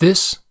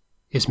This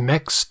is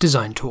MEX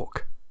Design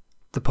Talk,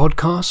 the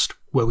podcast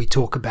where we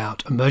talk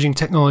about emerging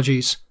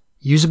technologies,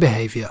 user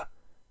behavior,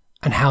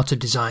 and how to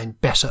design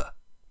better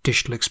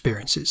digital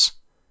experiences.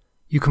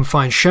 You can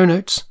find show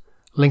notes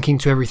linking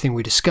to everything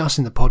we discuss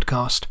in the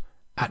podcast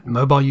at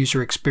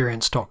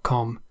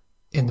mobileuserexperience.com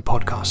in the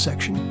podcast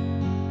section.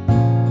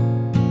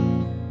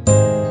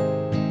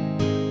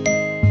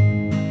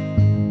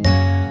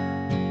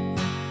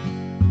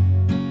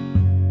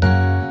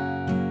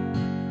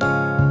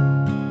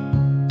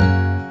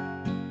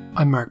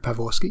 I'm Marek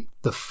Pawłowski,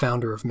 the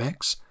founder of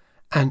MEX,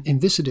 and in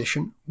this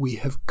edition we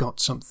have got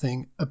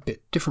something a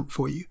bit different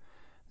for you.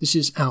 This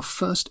is our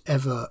first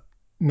ever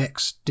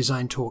MEX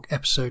Design Talk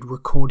episode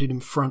recorded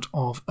in front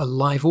of a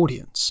live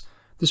audience.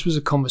 This was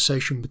a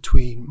conversation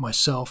between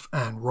myself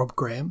and Rob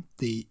Graham,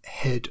 the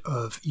head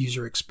of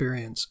user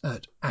experience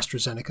at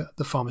AstraZeneca,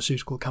 the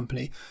pharmaceutical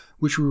company,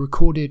 which we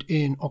recorded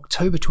in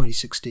October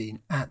 2016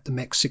 at the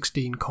MEX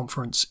 16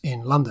 conference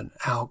in London,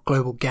 our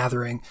global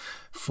gathering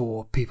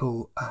for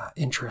people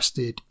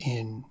interested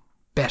in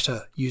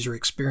better user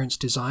experience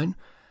design.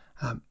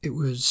 It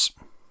was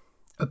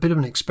a bit of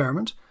an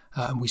experiment,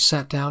 and we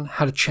sat down,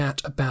 had a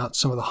chat about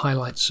some of the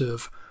highlights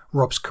of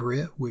Rob's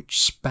career,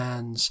 which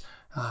spans,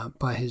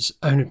 by his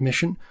own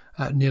admission,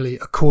 nearly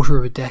a quarter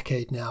of a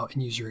decade now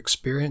in user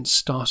experience,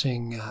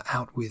 starting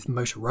out with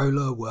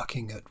Motorola,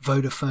 working at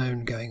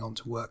Vodafone, going on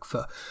to work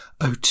for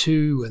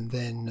O2 and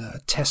then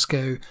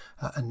Tesco,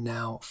 and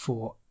now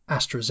for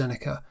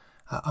AstraZeneca.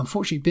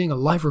 Unfortunately, being a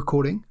live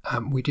recording,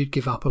 we did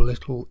give up a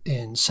little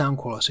in sound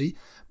quality,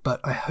 but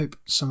I hope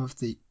some of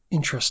the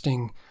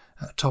interesting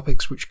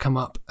topics which come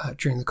up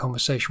during the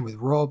conversation with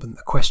Rob and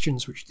the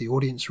questions which the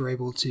audience were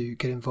able to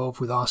get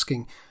involved with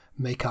asking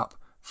make up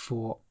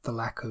for the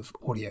lack of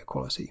audio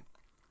quality.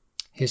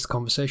 Here's the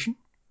conversation.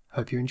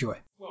 Hope you enjoy.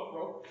 Well,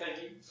 Rob, thank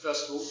you,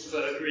 first of all,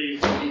 for agreeing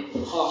to be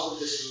part of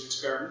this little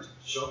experiment.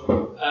 Sure.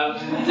 We're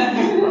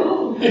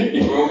all going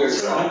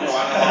to try.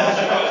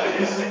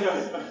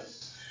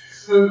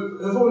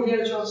 Have all of you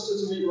had a chance to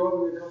meet Rob in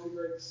the coffee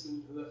breaks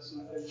and that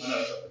sort of thing? I know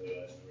it's up in the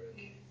air.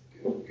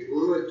 Good. We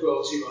won't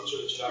dwell too much on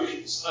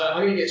introductions.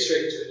 I'm going to get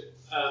straight into it.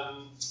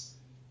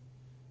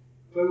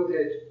 Global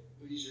head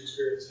of user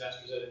experience at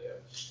AstraZeneca.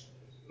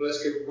 Well,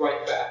 let's go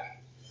right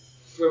back.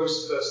 When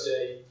was the first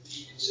day that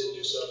you considered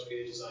yourself to be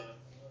a designer?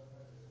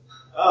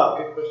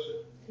 Good question.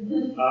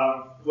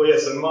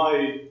 So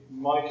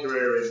my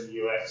career in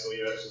UX or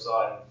UX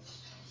design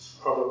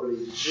probably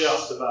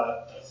just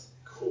about a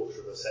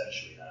quarter of a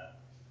century now.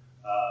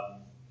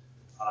 And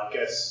I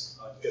guess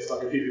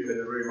like a few people in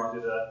the room, I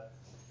did a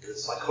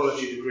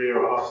psychology degree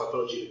or a half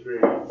psychology degree.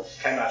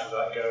 Came out of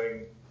that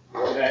going,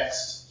 what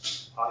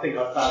next? I think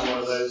I found one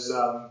of those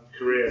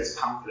careers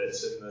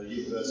pamphlets in the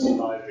university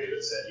library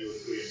that said you would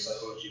degree in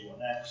psychology, what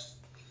next?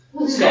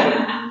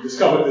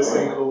 Discovered this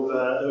thing called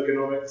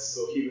ergonomics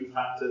or human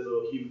factors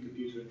or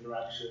human-computer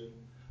interaction,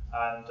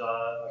 and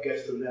I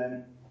guess from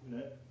then,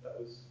 that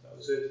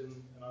was it,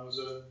 and I was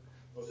a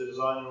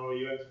designer or a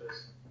UX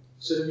person.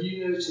 So have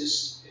you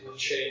noticed a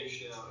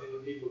change now in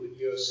the people that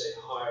you're, say,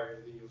 hiring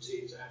within your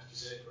teams at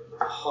AstraZeneca, the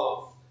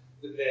path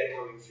that they're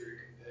coming through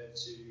compared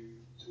to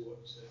what?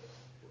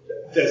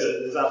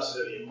 There's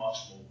absolutely a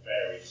much more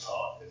varied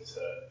path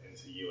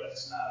into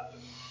UX now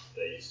than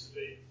there used to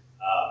be.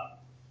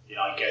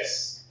 I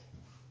guess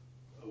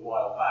a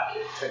while back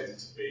it tended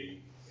to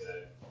be,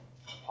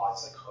 applied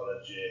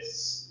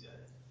psychologists,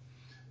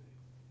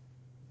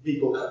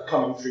 people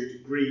coming through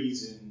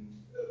degrees in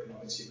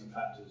ergonomics, human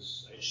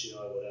factors,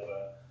 HCI,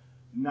 whatever.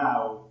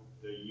 Now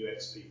the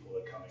UX people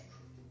are coming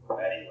from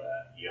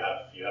anywhere. You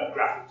have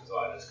graphic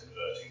designers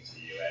converting to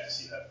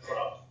UX. You have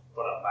product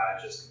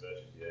managers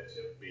converting to UX.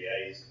 You have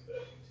BAs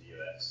converting to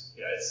UX.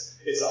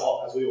 It's a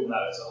hot, as we all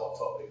know, it's a hot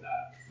topic now.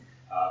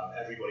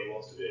 Everybody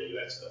wants to be a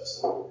UX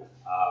person.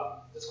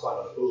 There's quite a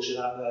lot of bullshit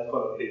out there.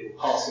 Quite a lot of people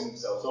passing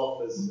themselves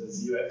off as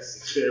UX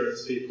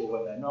experienced people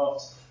when they're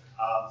not.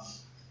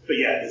 But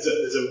yeah, there's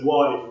a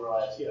wide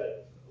variety.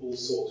 All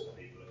sorts of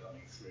people are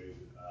coming through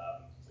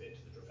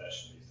into the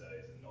profession these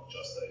days, and not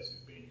just those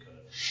who've been kind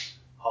of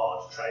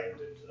hard trained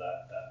into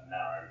that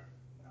narrow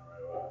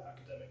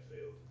academic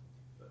field.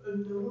 And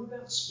what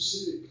about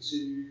specific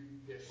to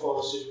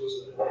pharmaceuticals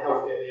and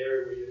healthcare, the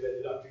area where you've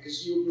ended up?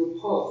 Because your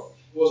path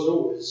wasn't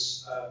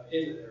always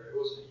in that area,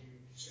 wasn't it? You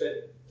spent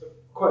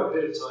quite a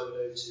bit of time at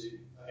O2,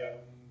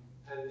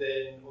 and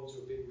then onto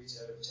a big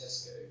retailer at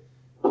Tesco.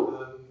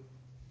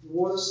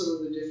 What are some of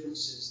the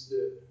differences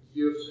that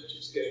you've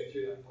noticed going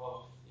through that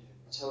path?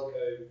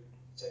 Telco,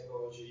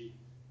 technology,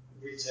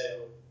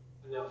 retail,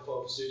 and now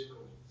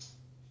pharmaceutical.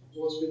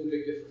 What's been the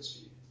big difference for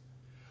you?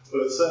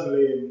 Well,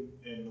 certainly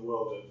in the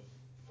world of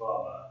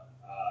pharma,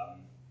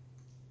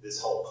 this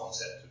whole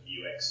concept of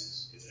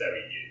UX is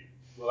very new.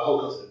 Well, the whole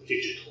concept of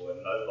digital and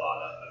mobile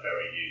are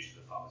very new to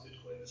the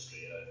pharmaceutical industry.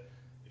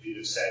 If you'd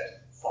have said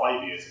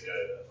 5 years ago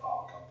that a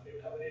pharma company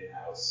would have an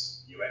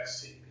in-house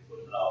UX team, people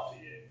would have laughed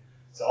at you.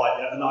 So I'm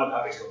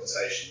having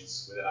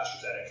conversations with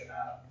AstraZeneca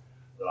now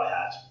that I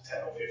had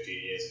 10 or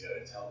 15 years ago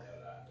in telco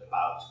land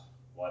about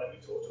why don't we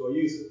talk to our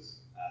users.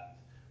 And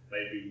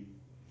maybe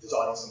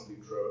designing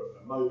something for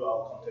a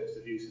mobile context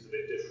of use is a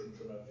bit different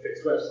from a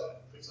fixed website,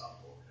 for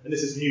example. And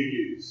this is new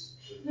news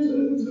to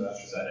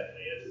AstraZeneca.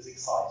 It's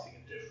exciting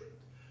and different.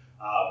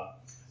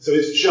 So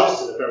it's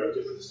just at a very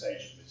different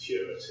stage of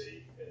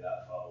maturity in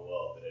that pharma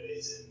world than it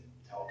is in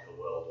telco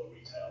world or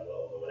retail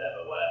world or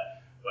whatever,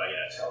 where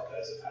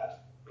telcos have had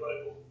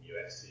global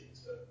UX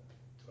teams for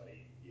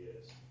 20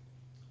 years.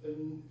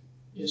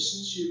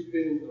 Since you've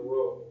been in the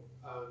role,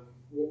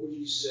 what would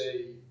you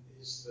say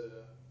is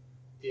the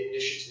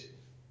initiative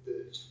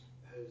that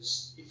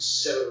has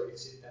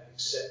accelerated that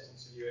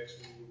acceptance of UX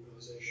within the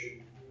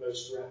organisation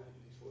most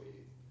rapidly for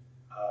you?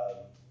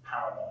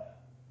 Paranoia.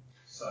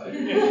 So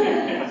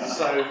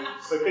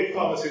big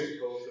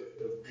pharmaceuticals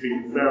have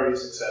been very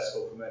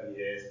successful for many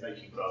years,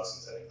 making drugs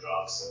and selling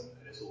drugs, and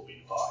it's all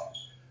been fine.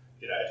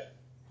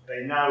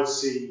 They now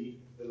see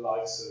the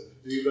likes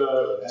of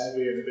Uber and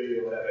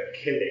Airbnb or whatever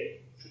killing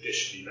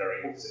traditionally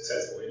very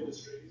successful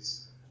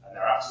industries, and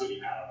they're absolutely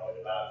paranoid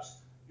about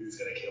who's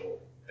going to kill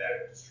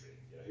their industry.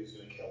 Who's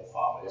going to kill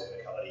pharma? Who's going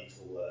to come and eat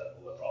all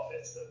the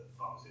profits that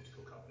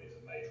pharmaceutical companies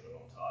have made for a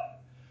long time?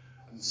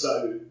 And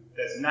so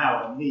there's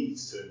now a need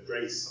to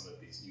embrace some of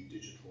these new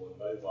digital and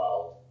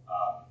mobile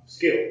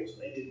skills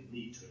they didn't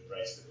need to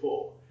embrace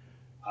before.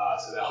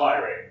 So they're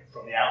hiring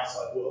from the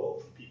outside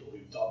world, from people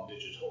who've done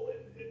digital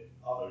in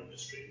other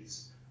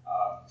industries,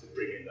 to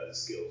bring in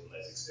those skills and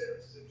those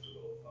experiences into the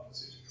world of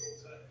pharmaceutical,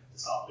 to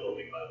start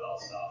building mobile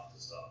stuff, to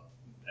start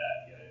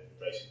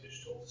embracing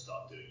digital, to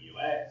start doing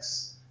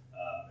UX,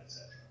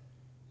 etc.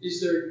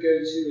 Is there a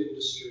go-to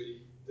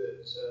industry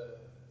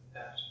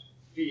that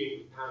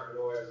feeling of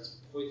paranoia is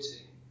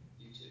pointing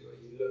you to? Are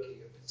you looking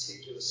at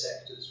particular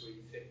sectors where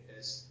you think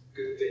there's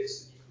good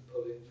bits that you can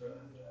pull in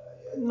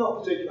from?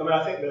 Not particularly. I mean,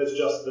 I think there's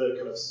just the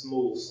kind of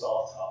small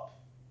startup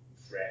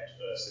threat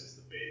versus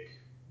the big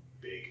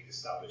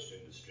established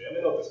industry. I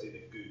mean, obviously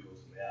the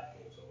Googles and the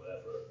Apples or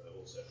whatever are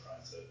also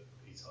trying to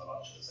eat our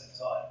lunch at the same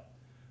time.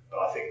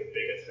 But I think the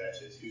bigger threat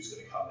is who's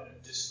going to come in and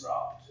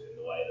disrupt in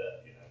the way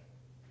that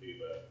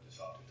Uber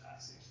disrupted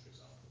taxis, for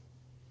example.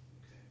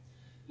 Okay.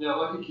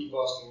 Now, I could keep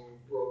asking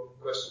Rob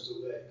questions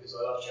all day because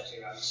I love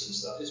chatting about this sort of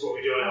stuff. It's what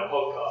we do on our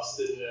podcast,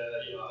 and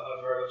I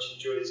very much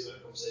enjoy this kind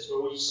of conversation.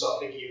 But when you start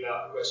thinking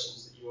about the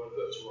questions that you want to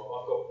put to Rob,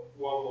 I've got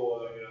one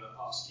more that I'm going to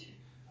ask you,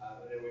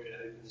 and then we're going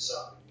to open this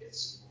up and get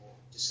some more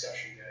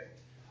discussion going.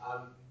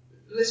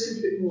 Let's get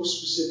a bit more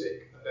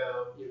specific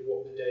about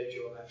what the day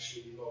job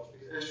actually involves,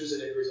 because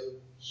AstraZeneca is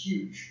a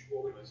huge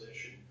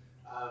organisation,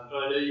 and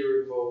I know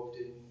you're involved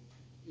in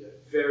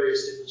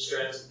various different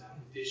strands of that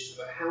with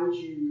digital, but how would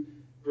you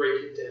break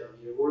it down?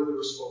 What are the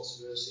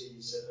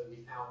responsibilities and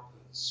the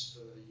outputs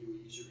for your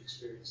user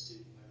experience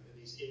team? Are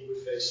these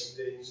inward-facing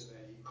things? Are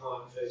they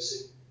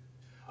client-facing?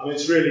 I mean,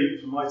 it's really,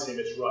 for my team,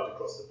 it's right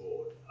across the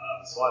board.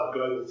 So I have a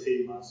global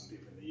team. I have some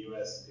people in the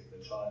US, some people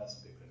in China,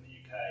 some people in the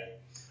UK.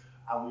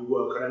 And we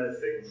work on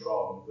anything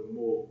from the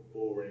more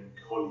boring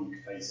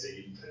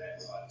colleague-facing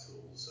intranet-type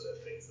tools, so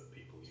they're things that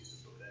people use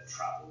to book their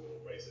travel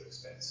or raise their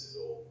expenses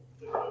or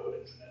the global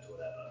intranet or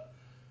whatever,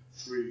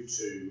 through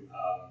to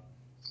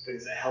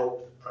things that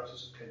help the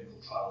process of clinical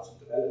trials and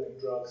developing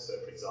drugs.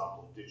 So, for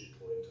example,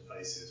 digital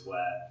interfaces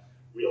where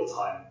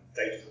real-time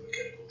data from a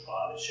clinical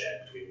trial is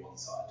shared between one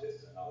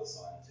scientist and another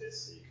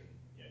scientist, so you can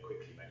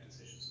quickly make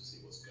decisions to see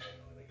what's going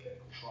on in a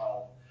clinical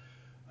trial.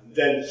 And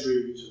then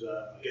through to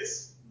the, I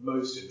guess,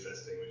 most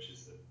interesting, which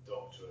is the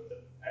doctor and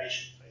the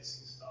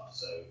patient-facing stuff.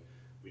 So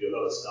we do a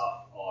lot of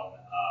stuff on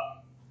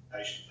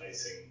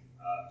patient-facing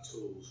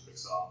tools, for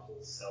example,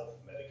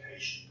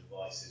 self-medication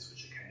devices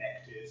which are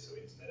connected, so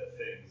Internet of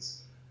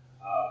Things.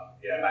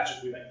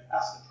 Imagine we make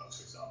aspirin drugs,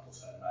 for example.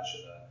 So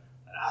imagine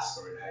an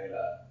aspirin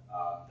inhaler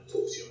that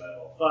talks to your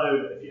mobile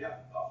phone, and if you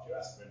haven't puffed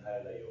your aspirin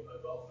inhaler, your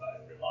mobile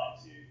phone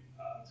reminds you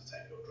to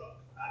take your drug.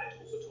 And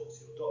it also talks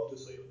to your doctor,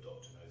 so your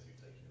doctor knows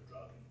you're taking your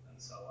drug, and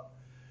so on.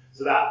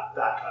 So that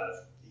kind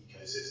of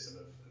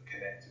ecosystem of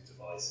connected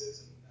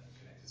devices and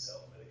connected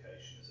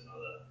self-medication is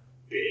another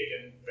big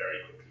and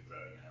very quickly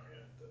growing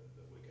area that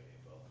we're getting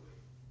involved with.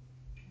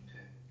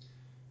 Okay.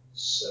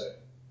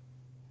 So,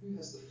 who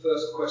has the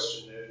first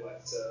question they'd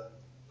like to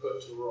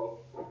put to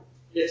Rob?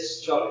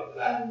 Yes, Charlie.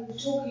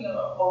 Talking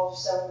of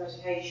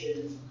self-medication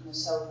and kind of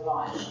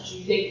self-reliance, do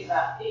you think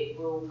that it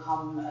will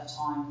come at a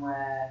time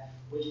where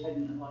we're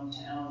dependent upon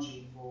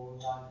technology for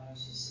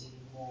diagnosis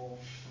even more?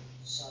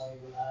 So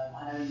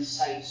I know in the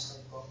States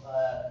they've got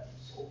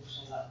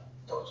also like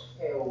Dr.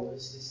 Phil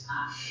as this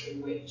app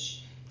in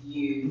which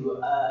you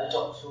a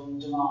doctor on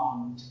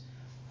demand,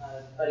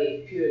 but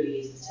it purely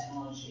is the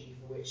technology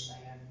for which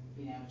they have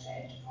been able to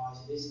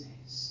enterprise a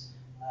business,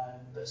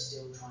 but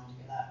still trying to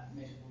get that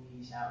medical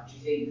use out. Do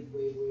you think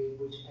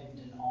we're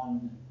dependent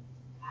on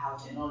how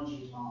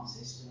technology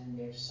advances to then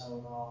be able to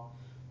solve our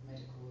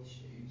medical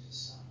issues as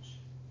such?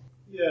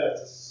 Yeah,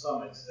 to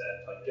some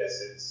extent. I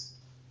guess it's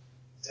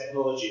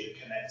technology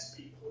that connects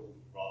people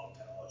rather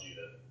than technology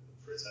that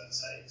for its own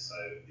sake. So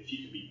if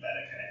you can be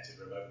better connected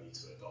remotely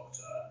to a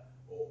doctor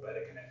or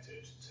better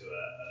connected to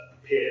a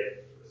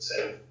peer, a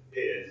set of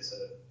peers, a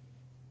set of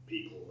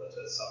people that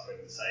are suffering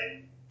the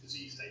same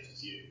disease state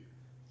as you,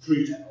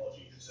 through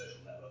technology, through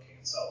social networking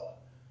and so on.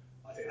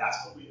 I think that's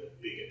probably the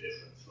bigger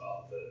difference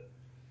rather than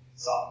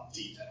some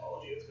deep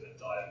technology that's going to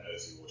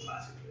diagnose you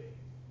automatically,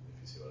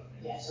 if you see what I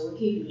mean. Yeah, so we're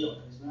keeping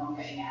doctors, we're not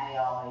getting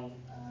AI.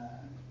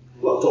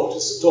 Well,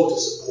 doctors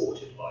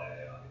supported by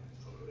AI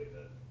is probably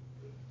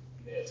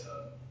the near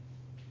term.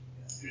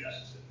 Who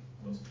knows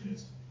in lots of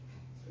years.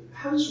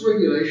 How does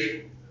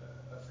regulation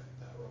affect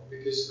that, Rob?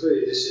 Because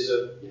clearly this is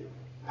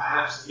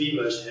perhaps the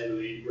most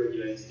heavily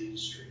regulated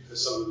industry for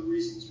some of the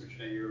reasons which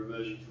maybe are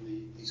emerging from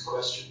these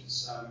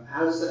questions.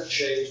 How does that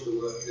change the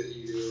work that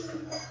you do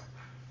around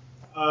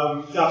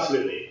that?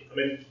 Absolutely. I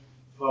mean,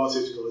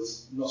 pharmaceutical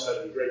is not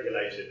only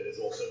regulated, but it's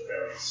also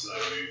very slow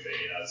moving.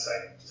 I was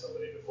saying to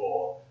somebody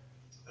before,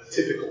 a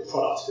typical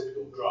product, a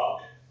typical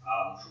drug,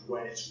 from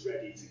when it's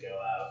ready to go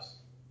out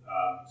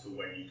to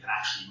when you can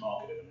actually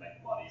market it and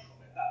make money from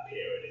it, that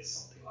period is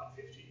something like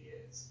 15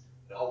 years.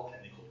 The whole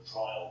clinical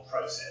trial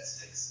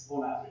process takes,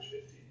 on average, 15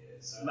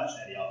 years. So imagine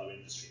any other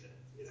industry that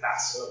is that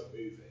slow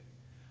moving.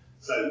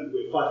 So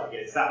we're fighting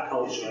against that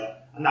culture,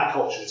 and that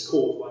culture is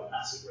caused by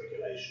massive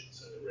regulation.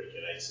 So the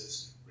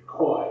regulators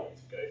require you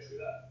to go through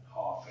that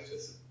hard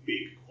process of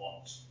big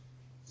quant,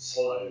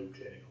 slow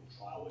clinical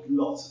trial with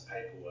lots of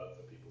paperwork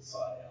for people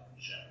signing up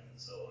and sharing and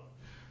so on,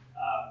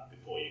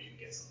 before you can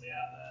get something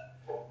out there.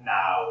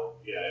 Now,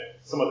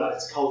 some of that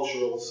is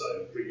cultural,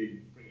 so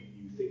bringing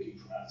new thinking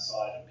from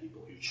outside and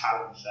people who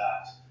challenge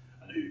that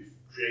and who've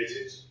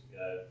created,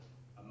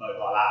 a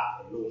mobile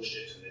app and launched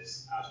it and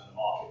it's out on the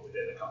market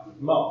within a couple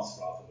of months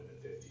rather than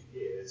within 15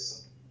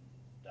 years.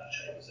 That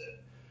changes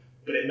it.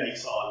 But it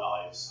makes our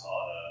lives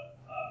harder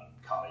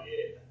coming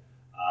in.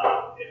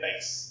 It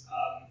makes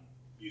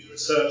user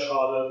research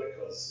harder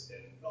because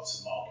in lots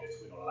of markets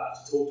we're not allowed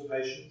to talk to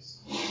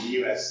patients. In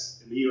the US,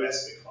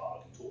 Big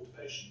Pharma can talk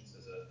to patients.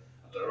 There's a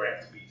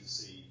direct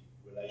B2C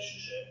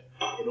relationship.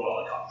 In all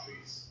other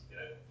countries,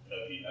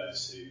 nobody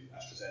knows who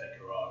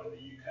AstraZeneca are. In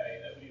the UK,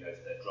 nobody knows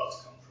if their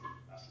drugs come from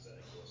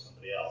AstraZeneca or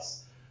somebody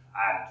else.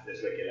 And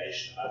there's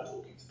regulation about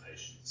talking to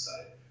patients.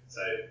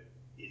 So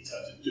in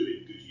terms of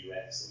doing good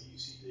UX or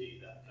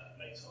UCD, that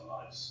makes our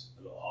lives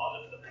a lot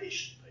harder for the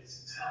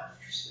patient-facing side.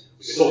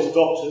 We can talk to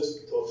doctors, we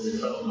can talk to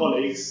internal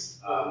colleagues.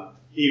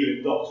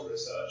 Even in doctor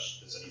research,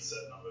 there's only a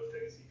certain number of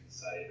things you can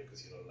say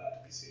because you're not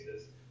allowed to be seen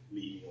as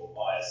leading or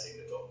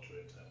biasing the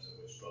doctor in terms of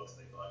which drugs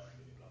they buy from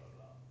you, blah, blah,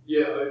 blah.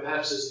 Yeah,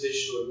 perhaps as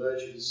digital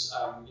emerges,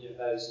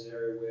 that is an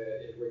area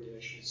where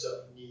regulation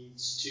itself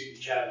needs to be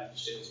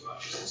challenged in as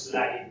much as it's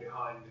lagging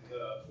behind the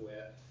curve,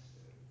 where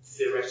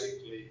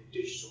theoretically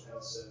digital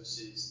health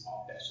services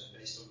are better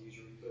based on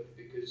user input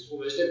because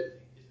almost everything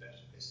is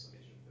better based on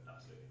user input.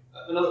 Absolutely.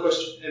 Another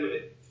question,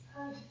 Emily.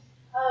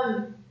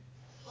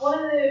 One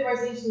of the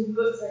most interesting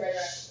books I read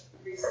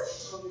recently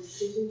is called The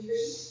Decision Tree,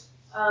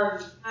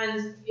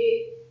 and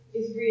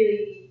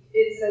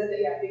it says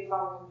that big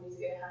pharma companies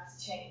are going to have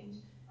to change,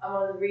 and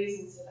one of the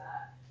reasons for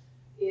that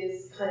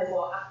is kind of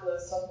what Apple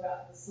was talking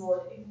about this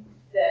morning,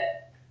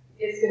 that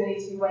it's going to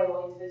need to be way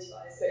more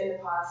individualized. So in the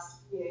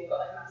past, you've got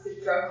like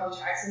massive drug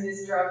contracts, and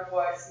this drug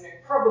works,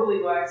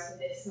 probably works for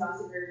this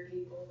massive group of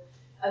people,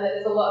 and that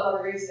there's a lot of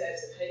other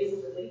research that kind of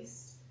isn't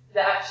released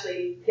that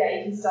actually,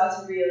 you can start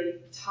to really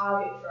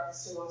target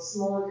drugs towards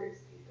smaller groups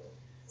of people.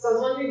 So I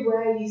was wondering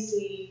where you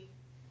see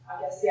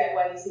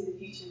the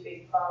future of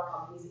big pharma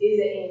companies. Is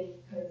it in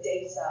kind of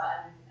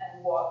data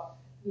and what,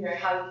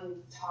 how you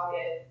can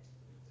target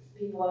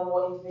people on a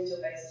more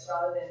individual basis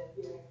rather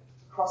than,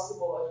 across the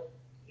board?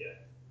 Yeah,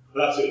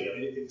 well, absolutely. I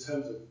mean, in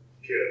terms of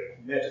pure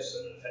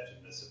medicine and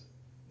effectiveness of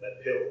their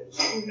pills,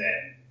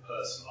 then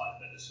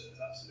personalised medicine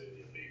is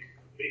absolutely a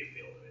big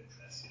field of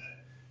interest.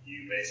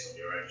 You, based on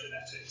your own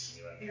genetics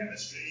and your own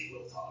chemistry,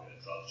 will target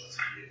a drug just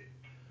for you.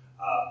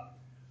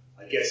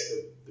 I guess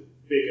the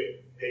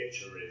bigger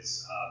picture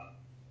is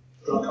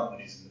drug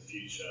companies in the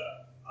future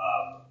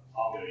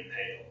aren't going to be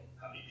paid on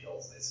how many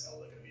pills they sell.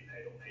 They're going to be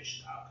paid on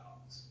patient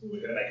outcomes.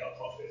 We're going to make our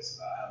profits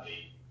about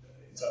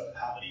in terms of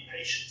how many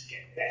patients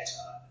get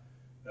better,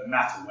 no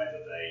matter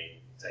whether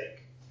they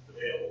take the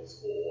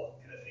pills or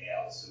anything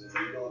else. So there's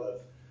a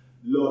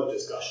lot of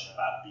discussion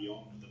about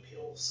beyond the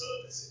pill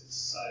services.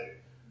 So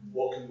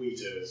what can we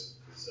do as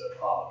a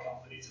pharma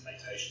company to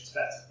make patients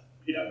better?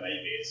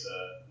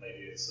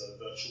 Maybe it's a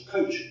virtual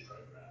coaching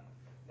program.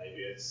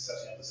 Maybe it's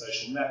setting up a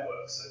social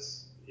network so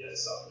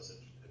sufferers of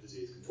a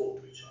disease can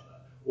talk to each other.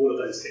 All of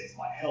those things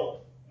might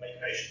help make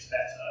patients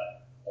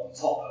better on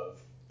top of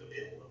the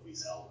pill that we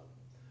sell them.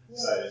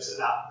 Yeah. So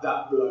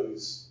that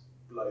blows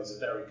a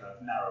very kind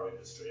of narrow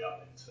industry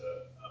up into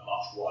a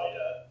much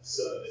wider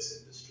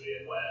service industry,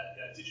 and where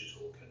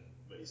digital can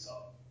really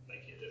start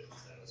making a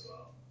difference there as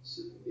well.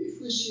 So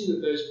if we assume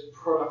that those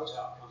product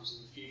outcomes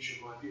in the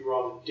future might be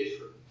rather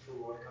different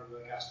from what a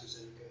company like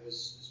AstraZeneca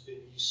has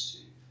been used to,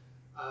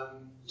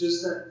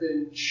 does that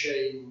then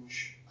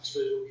change, I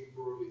suppose, what we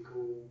broadly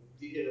call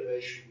the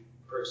innovation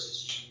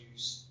process you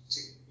use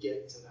to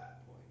get to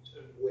that point,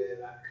 and where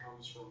that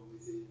comes from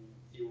within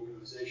the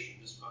organisation,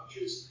 as much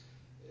as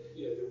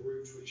the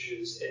route which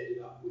has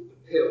ended up with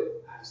the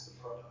pill as the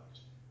product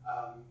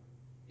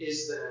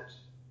is that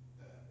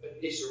an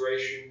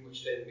iteration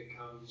which then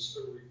becomes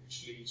a route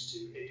which leads to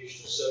a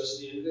digital service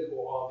at the end of it,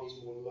 or are these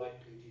more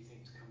likely, do you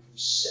think, to come from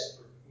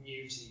separate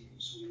new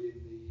teams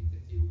within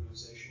the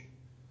organisation?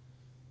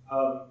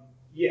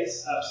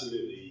 Yes,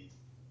 absolutely.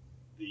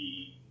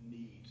 The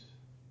need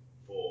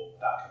for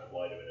that kind of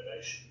wider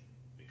innovation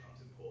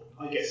becomes important.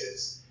 I guess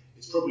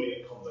it's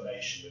probably a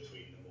combination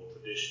between the more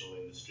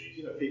traditional industries.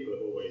 People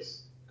have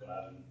always gone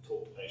out and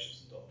talked to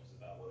patients and doctors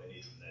about what they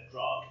need from their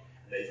drug,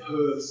 and they've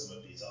heard some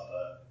of these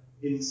other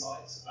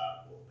insights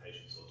about what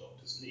patients or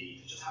doctors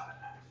need, and just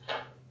haven't acted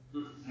on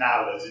them.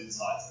 Now those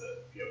insights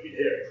that you've been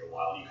hearing for a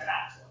while, you can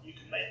act on. You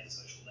can make the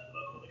social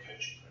network or the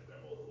coaching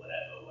program or the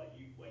whatever where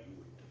you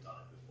wouldn't have done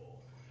it before.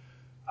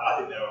 And I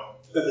think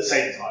at the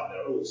same time,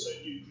 there are also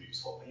new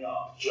groups popping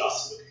up,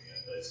 just looking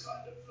at those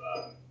kind of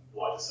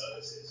wider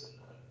services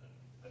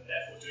and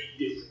therefore doing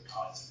different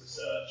kinds of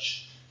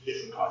research,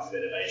 different kinds of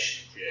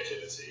innovation and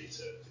creativity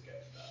to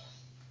get to that.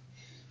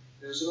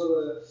 There's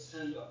another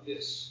hand up,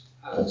 yes,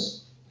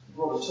 Alex.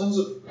 Rob, in terms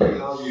of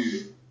how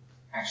you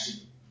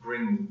actually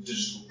bring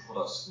digital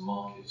products to the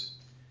market,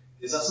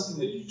 is that something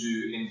that you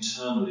do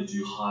internally? Do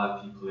you hire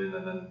people in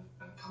and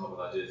come up with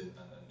ideas and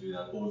do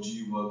that? Or do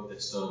you work with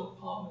external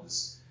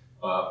partners,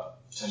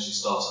 potentially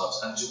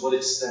startups? And to what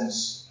extent,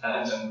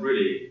 and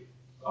really,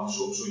 I'm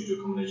sure you do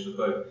a combination of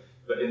both,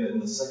 but in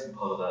the second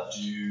part of that,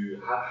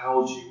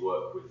 how do you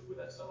work with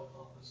external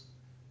partners?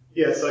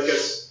 Yes, I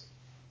guess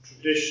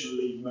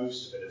traditionally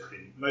most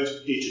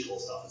digital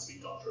stuff has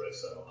been done through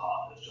external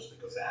partners, just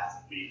because there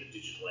hasn't been the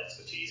digital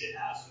expertise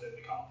in-house within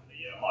the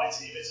company. My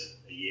team is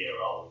a year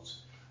old.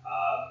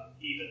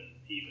 Even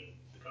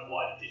the kind of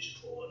wider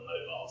digital and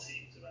mobile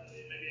teams are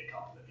only maybe a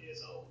couple of years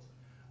old.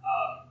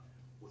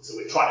 So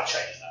we're trying to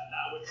change that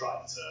now. We're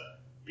trying to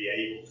be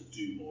able to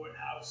do more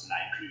in-house, and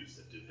that includes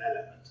the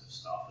development of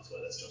stuff as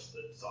well as just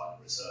the design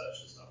and research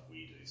and stuff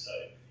we do. So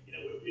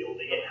we're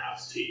building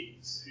in-house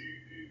teams who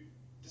can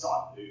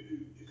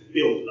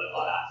build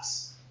mobile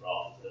apps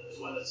as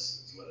well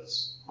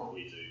as what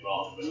we do,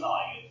 rather than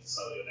relying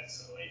solely on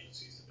external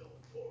agencies to build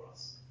them for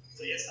us.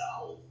 So yes, that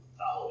whole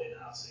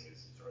in-housing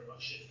is very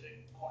much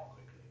shifting quite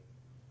quickly.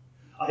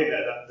 I think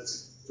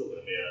that's still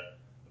going to be a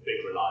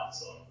big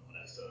reliance on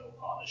external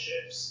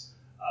partnerships.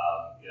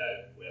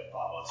 We have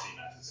part of our team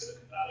out in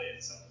Silicon Valley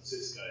and San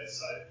Francisco,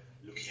 so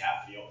looking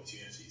out for the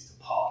opportunities to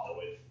partner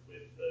with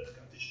the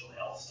kind of digital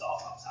health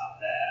startups out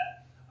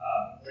there,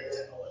 bring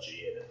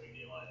technology in and bring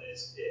new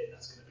ideas in.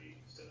 That's going to be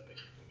still a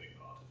big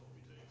part of what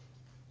we do.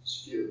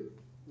 So if you're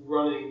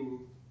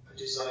running a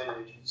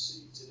design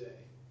agency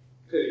today,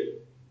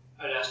 clearly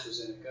an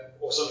AstraZeneca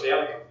or some of the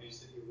other companies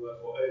that you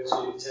work for,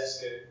 O2,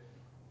 Tesco,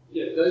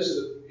 those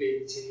are the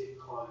big ticket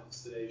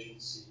clients that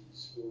agencies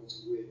want to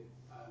win.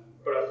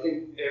 But I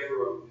think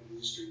everyone in the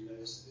industry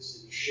knows that this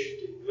is a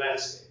shifting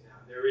landscape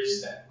now. There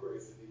is that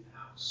growth of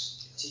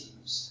in-house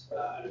teams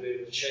and a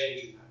bit of a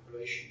change in that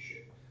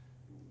relationship.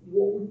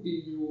 What would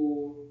be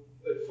your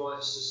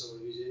advice to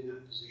someone who's in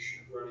that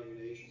position of running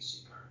an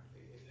agency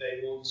currently, if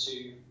they want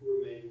to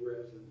remain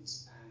relevant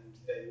and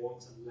they want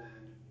to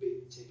land a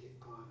big ticket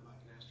client like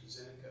an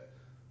AstraZeneca?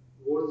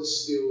 What are the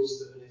skills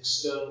that an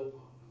external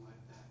partner like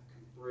that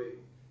can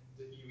bring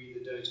that you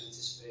either don't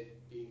anticipate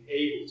being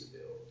able to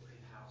build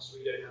in-house, or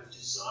you don't have a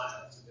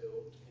desire to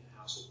build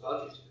in-house or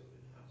budget to build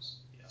in-house?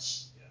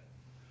 Yeah.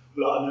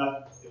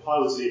 Well, if I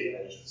was leading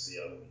an agency,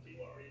 I wouldn't be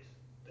worried.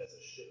 There's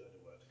a shitload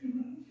of work to go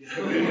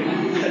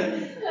around.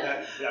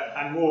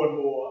 And more and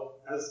more,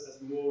 as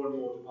more and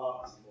more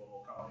departments and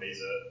more companies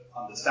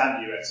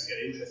understand UX and get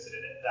interested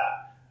in it,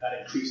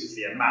 that increases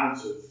the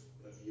amount of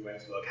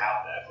UX work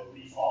out there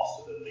probably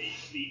faster than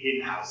the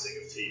in-housing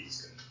of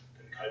teams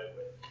can cope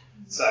with.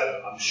 So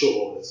I'm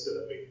sure there's still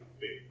a big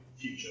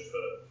future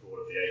for all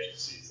of the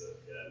agencies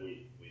that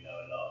we know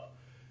and love.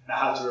 Now,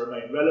 how to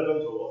remain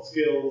relevant or what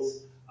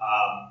skills?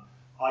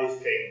 I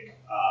think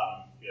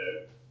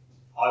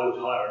I would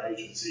hire an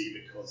agency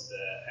because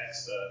they're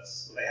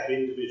experts. They have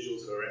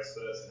individuals who are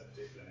experts in a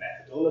particular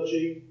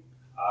methodology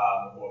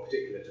or a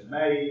particular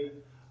domain.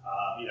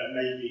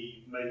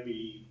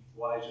 Maybe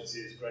one agency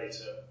is great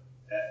at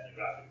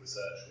ethnographic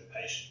research with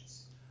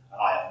patients,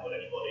 and I haven't got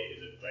anybody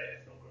who's a great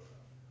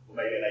ethnographer. Or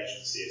maybe an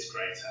agency is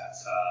great at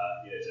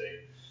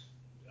doing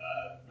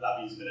lab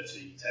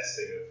usability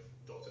testing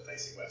of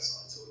doctor-facing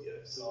websites,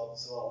 or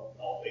so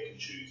I'll pick and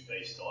choose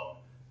based on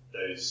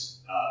those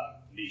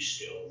niche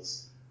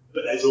skills.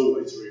 But there's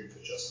always room for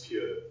just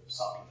pure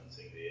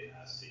supplementing the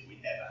in-house team. We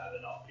never have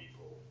enough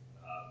people,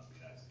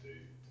 to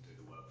do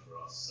the work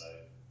for us. So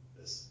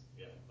there's,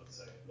 like I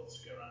say, lots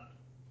to go around.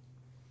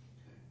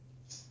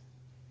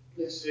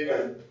 Yes.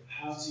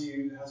 How do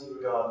you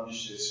regard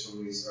initiatives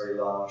from these very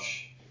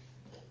large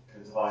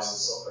kind of device and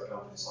software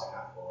companies like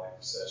Apple, like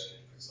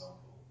ResearchGate, for example?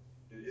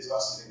 Is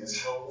that something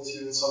that's helpful to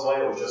you in some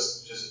way, or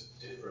just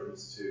different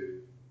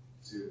to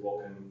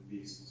what can be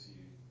useful to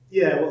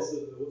you? Yeah, what's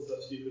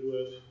that stupid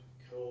word?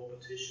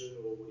 Competition,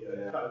 or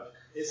kind of,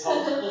 it's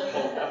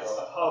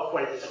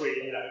halfway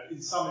between.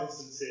 In some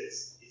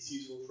instances, it's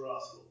useful for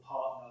us. We'll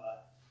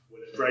partner. We'll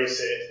will embrace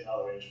it. In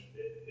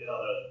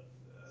other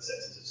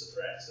senses, it's a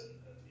threat, and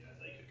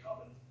they could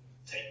come and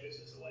take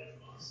business away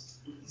from us.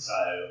 So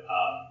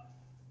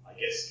I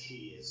guess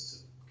key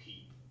is to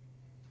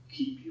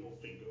keep your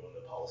finger on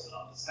the pulse and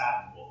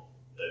understand what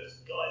those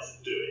guys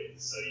are doing,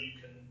 so you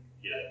can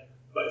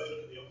both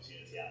look at the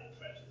opportunity and the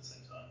threat at the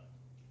same time.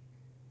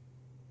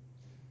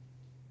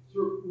 So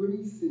when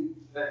you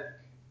think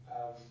back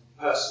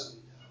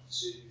personally now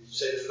to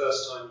say the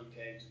first time you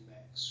came to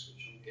MEX,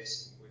 which I'm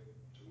guessing we're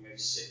talking maybe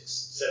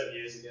 6-7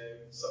 years ago,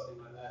 something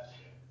like that,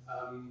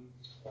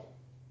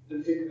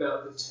 and think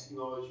about the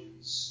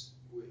technologies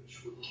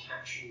which were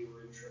catching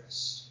your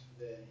interest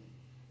then,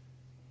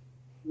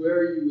 where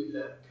are you with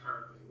that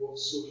currently?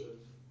 What's sort of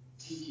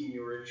piquing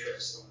your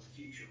interest on the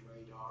future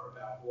radar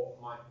about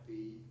what might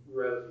be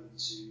relevant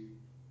to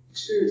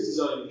experience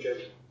design in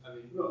general? I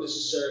mean, not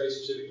necessarily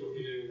specifically what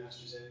you're doing with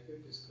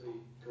AstraZeneca, because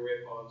clearly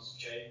career paths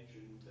change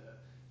and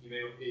you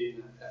may not be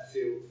in that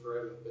field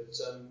forever, but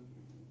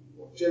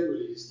what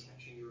generally is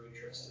catching your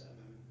interest at the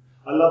moment?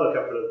 I love a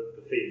couple of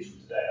the themes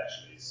from today,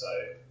 actually. So,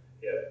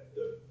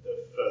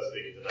 the first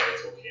big today,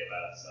 talking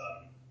about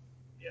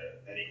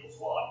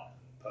N=1,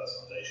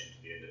 personalisation to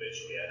the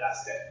individual.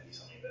 That's definitely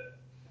something that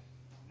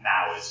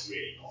now is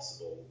really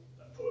possible,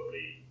 and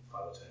probably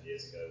 5 or 10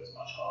 years ago was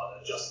much harder.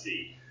 Just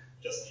the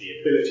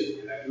ability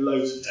to collect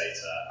loads of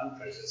data and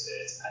process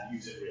it and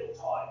use it real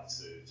time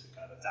to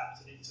kind of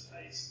adapt an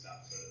interface,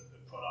 adapt a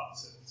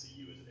product to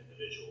you as an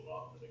individual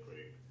rather than a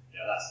group.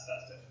 That's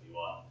definitely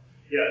one.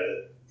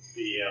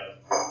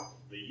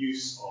 The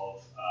use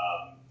of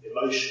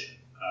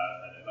emotion,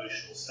 an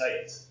emotional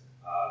state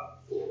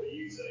for a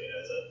user.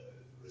 There's a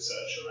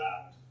research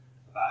around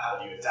about how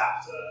do you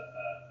adapt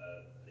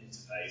an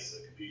interface,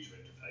 a computer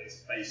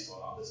interface, based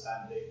on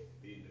understanding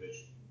the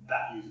individual,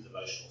 that user's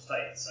emotional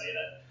state. So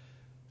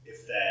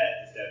if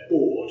they're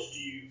bored, do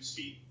you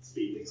speed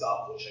things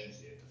up or change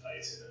the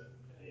interface?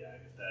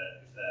 If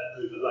they're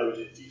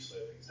overloaded, do you slow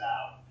things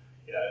down?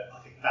 I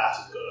think that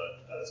has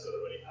got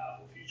a really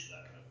powerful future,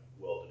 that kind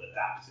of world of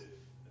adaptive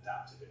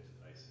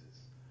interfaces.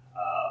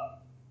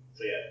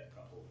 A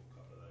couple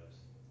of those.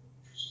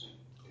 Interesting.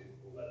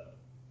 All relevant.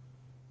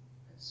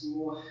 Some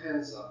more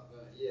hands up.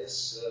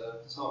 Yes,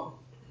 Tom.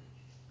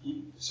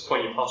 It's a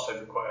point you passed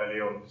over quite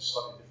early on, a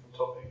slightly different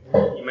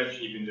topic. You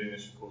mentioned you've been doing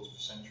this for a quarter of a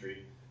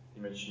century.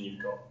 You mentioned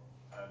you've got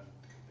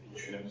the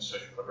intranet and the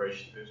social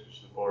collaboration bits, which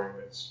are the boring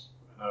bits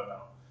I know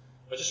about.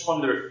 I just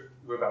wonder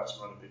if we're about to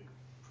run a big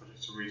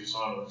project to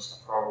redesign all that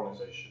stuff for our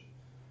organisation.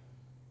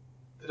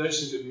 They don't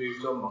seem to have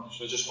moved on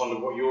much. I just wonder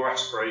what your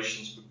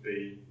aspirations would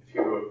be if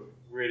you were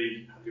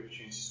really had the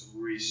opportunity to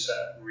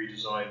reset,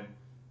 redesign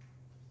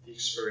the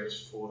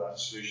experience for that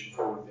solution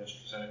for all of the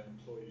AstraZeneca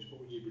employees. What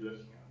would you be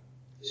looking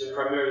at? So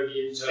primarily the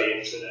internal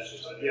internet.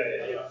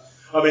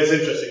 I mean, it's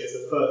interesting. It's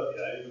the first,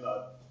 even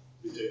though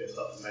I've been doing this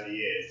stuff for many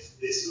years,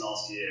 this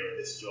last year and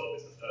this job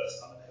is the first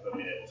time I've ever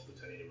been able to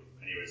put any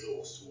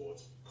resource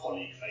towards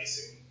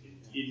colleague-facing,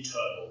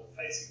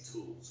 internal-facing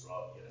tools.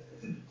 Rather,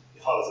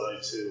 if I was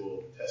at O2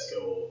 or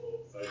Tesco or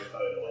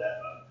Vodafone or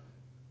whatever,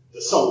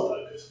 the sole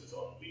focus was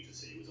on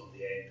B2C, was on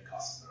the end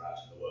customer out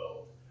in the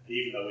world. And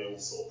even though we all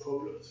saw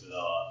problems with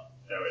our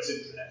various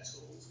intranet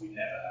tools,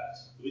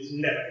 it was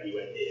never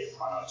anywhere near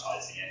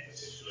prioritising effort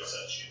into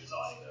researching and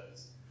designing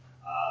those.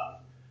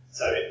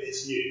 So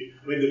it's new.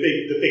 I mean,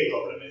 the big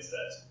problem is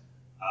that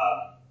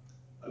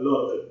a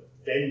lot of the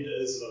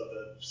vendors, a lot of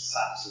the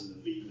SAPs and the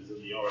Vivas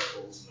and the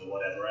Oracles and the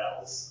whatever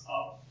else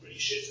are really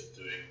shit at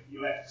doing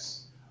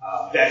UX.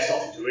 They're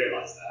starting to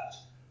realise that,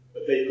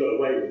 but they've got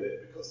away with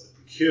it because the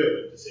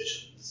procurement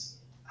decisions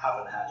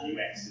haven't had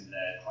UX in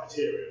their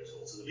criteria at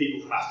all. So the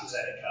people from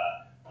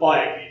AstraZeneca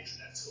buying the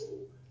intranet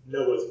tool,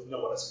 no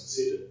one has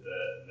considered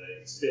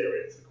the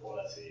experience, the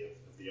quality of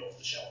the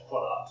off-the-shelf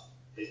product.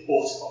 It's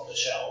bought it off the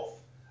shelf,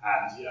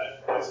 and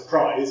no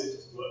surprise, it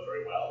doesn't work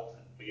very well.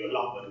 But you're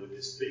lumbered with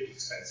this big,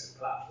 expensive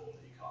platform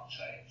that you can't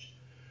change.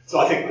 So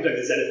I don't think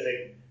there's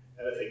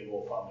anything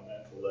more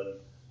fundamental than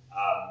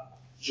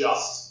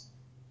just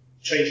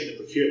changing the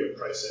procurement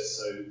process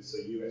so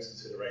UX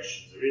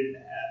considerations are in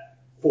there,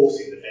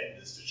 forcing the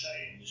vendors to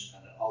change,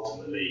 and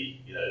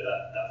ultimately,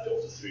 that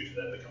filters through to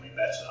them becoming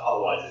better.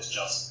 Otherwise, it's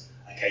just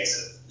a case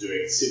of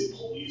doing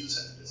simple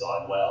user-centered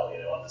design well,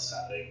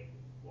 understanding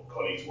what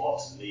colleagues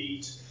want and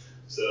need,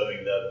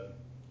 observing them,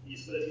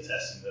 usability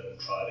testing them,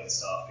 trialing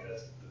stuff,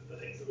 the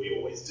things that we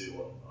always do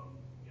on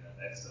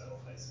external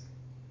facing.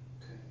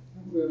 Okay,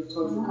 we have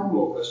time for a couple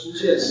more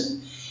questions. Yes.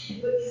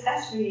 Because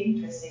that's really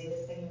interesting,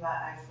 this thing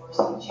about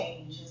forcing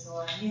change and so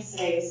on.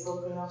 Yesterday we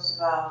spoke a lot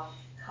about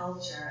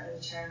culture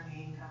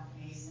internally in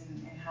companies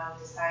and how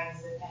design is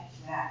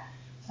affecting that.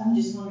 So I'm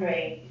just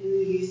wondering, who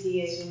you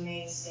see as your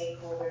main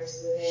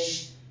stakeholders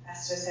within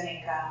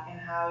AstraZeneca and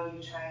how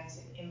you're trying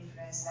to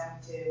influence them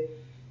to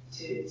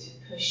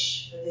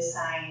push for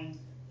design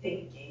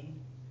thinking?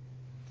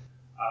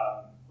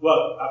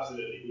 Well,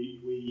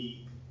 absolutely.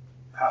 We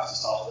have to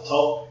start at the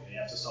top. You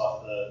have to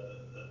start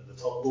at the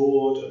top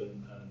board,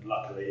 and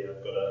luckily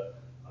I've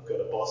got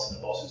a boss and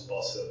a boss's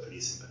boss who are pretty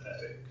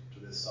sympathetic to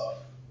this stuff,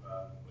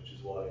 which is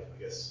is why I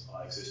guess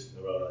I exist in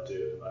the role I do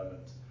at the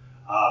moment.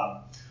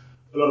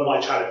 A lot of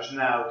my challenge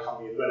now,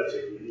 coming in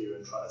relatively new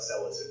and trying to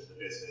sell this into the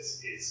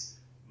business, is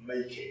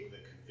making the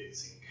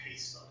convincing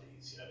case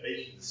studies,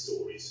 making the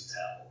stories to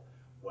tell,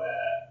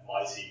 where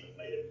my team have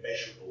made a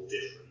measurable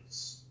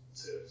difference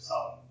to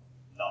some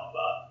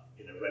number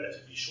in a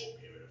relatively short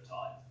period of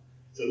time.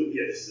 So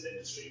this is an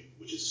industry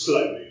which is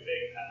slow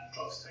moving, and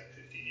drugs take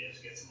 15 years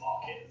to get to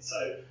market. And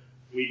so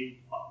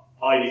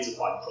I need to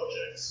find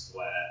projects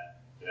where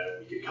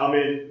we can come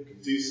in, we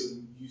can do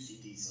some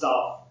UCD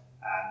stuff,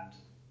 and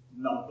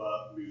number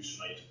moves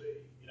from A to B.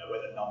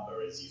 Whether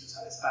number is user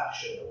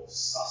satisfaction or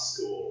SUS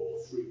score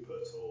or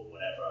throughput or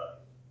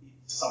whatever, to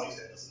some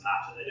extent it doesn't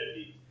matter.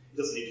 It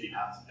doesn't need to be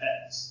pounds and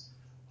pence,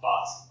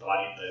 but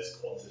I need those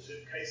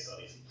quantitative case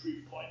studies and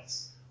proof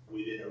points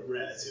within a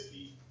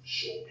relatively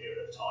short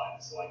period of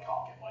time. So I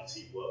can't get my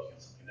team working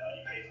on something that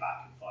only pays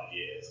back in 5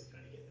 years. We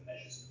can only get the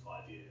measures in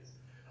 5 years.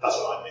 That's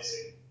what I'm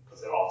missing, because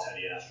there aren't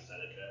any in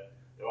AstraZeneca.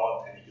 There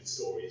aren't any good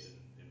stories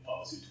in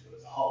pharmaceutical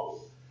as a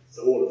whole.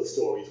 So all of the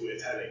stories we're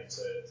telling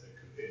to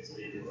convince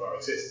people of our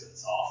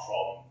existence are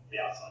from the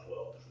outside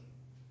world, from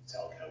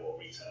telco or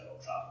retail or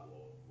travel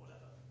or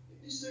whatever.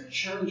 Is there a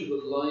challenge of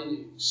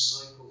aligning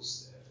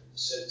cycles there, in the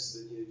sense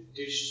that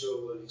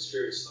digital and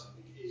experience, I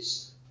think,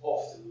 is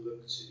often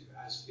looked to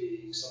as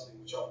being something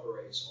which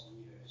operates on,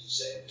 as you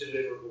say, a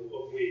deliverable,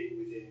 a win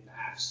within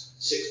perhaps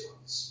 6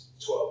 months,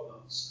 12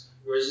 months.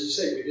 Whereas, as you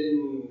say,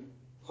 within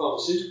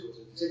pharmaceuticals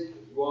in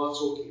particular, you are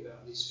talking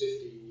about these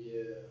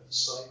 15-year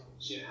cycles.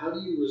 How do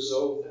you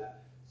resolve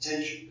that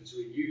tension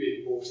between you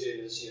being brought in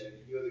as,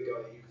 you're the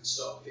guy who can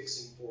start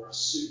fixing for us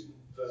soon,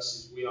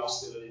 versus we are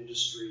still an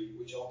industry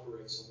which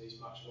operates on these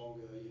much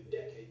longer,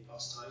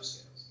 decade-plus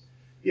timescales?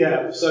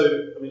 Yeah.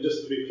 So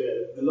just to be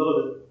clear, a lot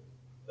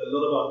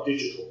of our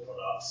digital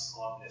products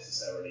aren't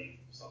necessarily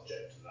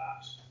subject to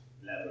that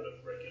level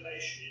of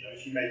regulation.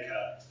 If you make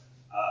a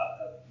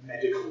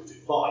medical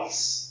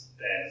device,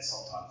 then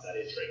sometimes that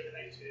is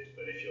regulated.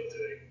 But if you're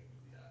doing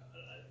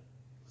a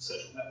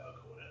social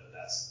network or whatever,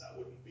 that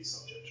wouldn't be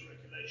subject to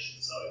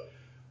regulation. So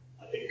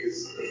I think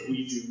as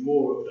we do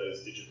more of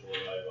those digital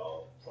and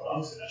mobile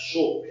products in a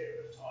short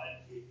period of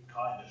time, it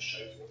kind of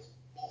shows what's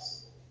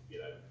possible.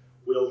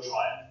 We'll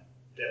try and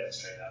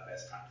demonstrate that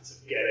best practice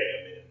of getting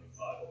a minimum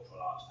viable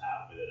product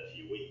out within a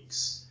few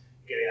weeks,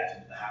 getting that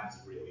into the hands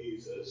of real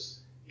users,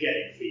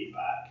 getting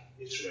feedback,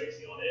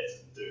 iterating on it,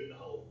 and doing the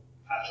whole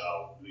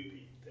agile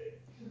loopy thing.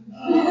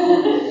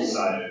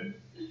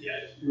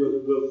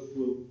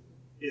 We'll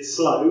it's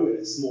slow and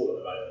it's small at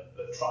the moment,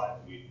 but trying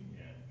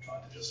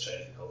to just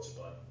change the culture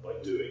by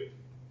doing.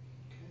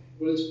 Okay.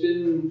 Well, it's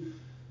been,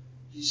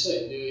 you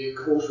say, nearly a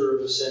quarter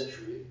of a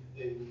century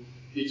in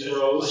these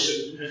roles. I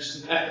shouldn't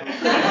mention that.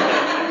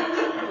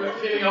 We're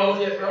feeling old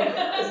yet, right?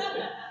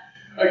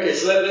 Okay,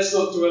 so let's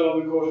not dwell on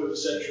the quarter of a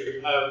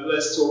century.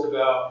 Let's talk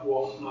about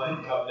what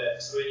might come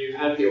next. You've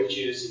had the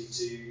opportunity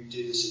to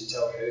do this in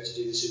telco, to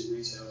do this in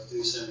retail, to do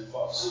this in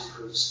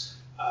pharmaceuticals.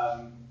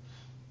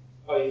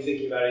 Are you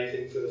thinking about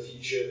anything for the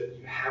future that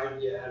you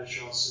haven't yet had a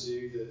chance to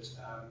do that,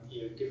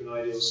 given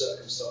ideal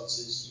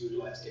circumstances, you would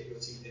like to get your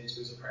teeth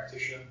into as a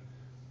practitioner?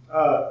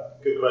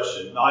 Good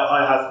question.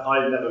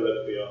 I never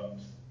look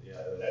beyond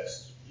the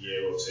next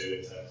year or two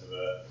in terms of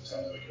a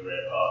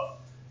career path.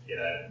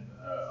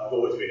 I've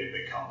always been in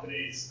big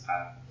companies,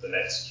 and the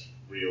next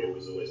real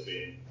has always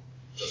been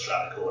just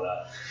around the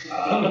corner.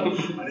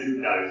 And who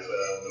knows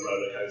whether on the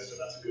roller coaster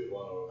that's a good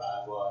one or a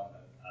bad one.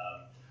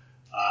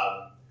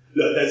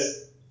 Look,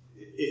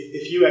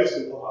 if UX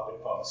can pop up in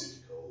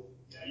pharmaceutical,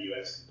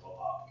 UX can pop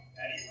up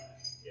anywhere.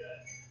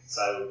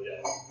 So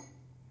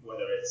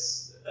whether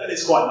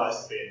it's quite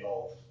nice to be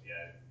involved,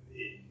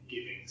 in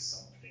giving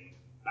something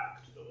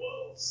back to the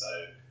world. So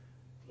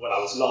when I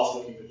was last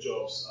looking for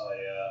jobs, I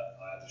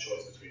had the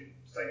choice between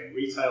staying in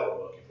retail or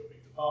working for a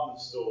big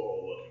department store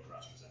or working for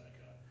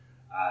AstraZeneca.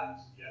 And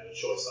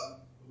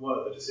one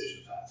of the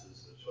decision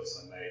factors, the choice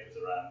I made was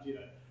around,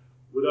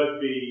 would I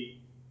be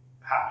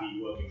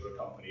happy working for a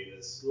company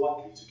that's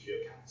likely to cure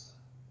cancer?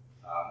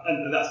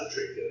 And that's the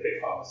trick. The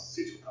big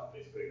pharmaceutical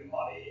companies putting the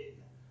money in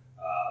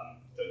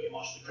don't get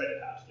much of the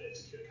credit out of it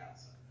to cure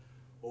cancer.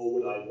 Or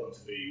would I want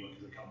to be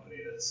working for a company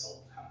that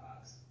sold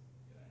handbags?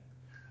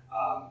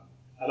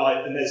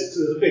 And there's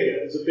a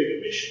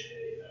bigger mission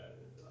here.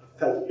 I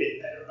felt a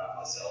bit better about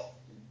myself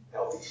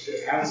helping to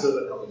cure cancer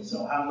than helping to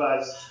sell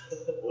handbags.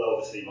 Although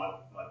obviously my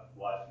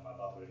wife and my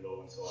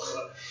mother-in-law and so on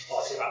were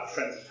asking about the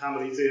friends and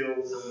family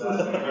deals. And,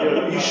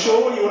 are you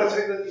sure you want to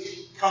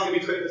can't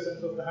give me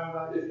 20% off the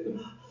handbag?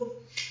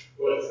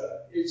 Well,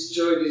 it's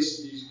joyous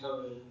for you to come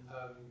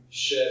and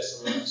share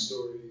some of that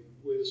story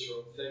with us,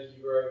 Rob. Thank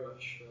you very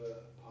much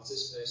for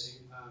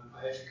participating.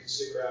 I hope you can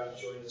stick around and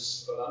join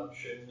us for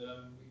lunch, and we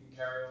can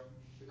carry on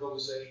the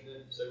conversation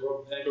then. So,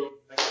 Rob, thank you.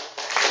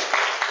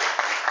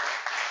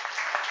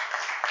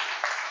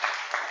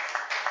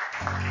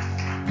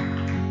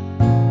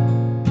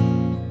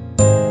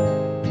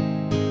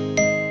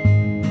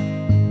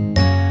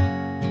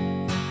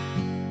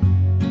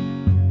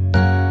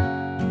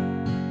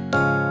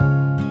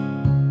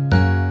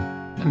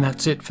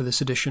 That's it for this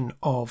edition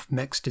of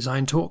MEX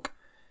Design Talk.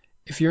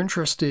 If you're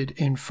interested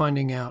in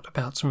finding out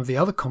about some of the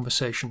other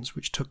conversations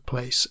which took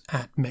place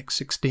at MEX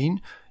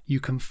 16, you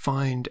can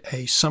find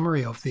a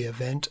summary of the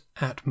event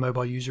at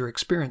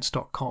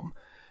mobileuserexperience.com.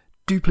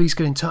 Do please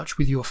get in touch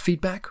with your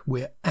feedback.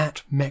 We're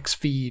at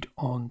MEXFeed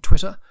on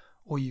Twitter,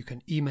 or you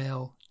can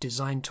email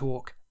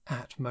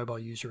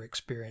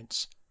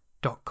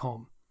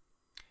designtalk@mobileuserexperience.com.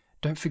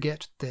 Don't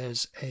forget,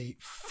 there's a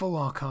full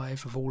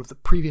archive of all of the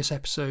previous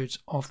episodes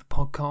of the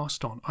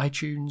podcast on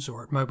iTunes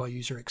or at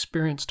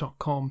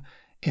mobileuserexperience.com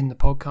in the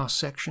podcast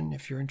section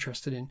if you're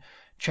interested in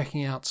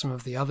checking out some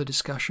of the other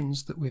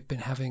discussions that we've been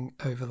having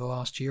over the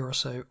last year or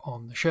so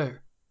on the show.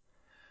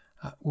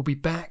 We'll be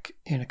back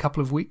in a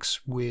couple of weeks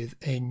with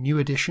a new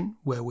edition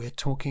where we're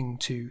talking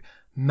to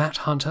Matt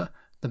Hunter,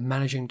 the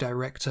Managing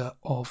Director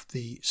of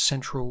the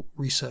Central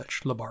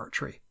Research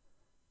Laboratory.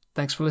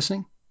 Thanks for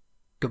listening.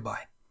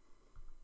 Goodbye.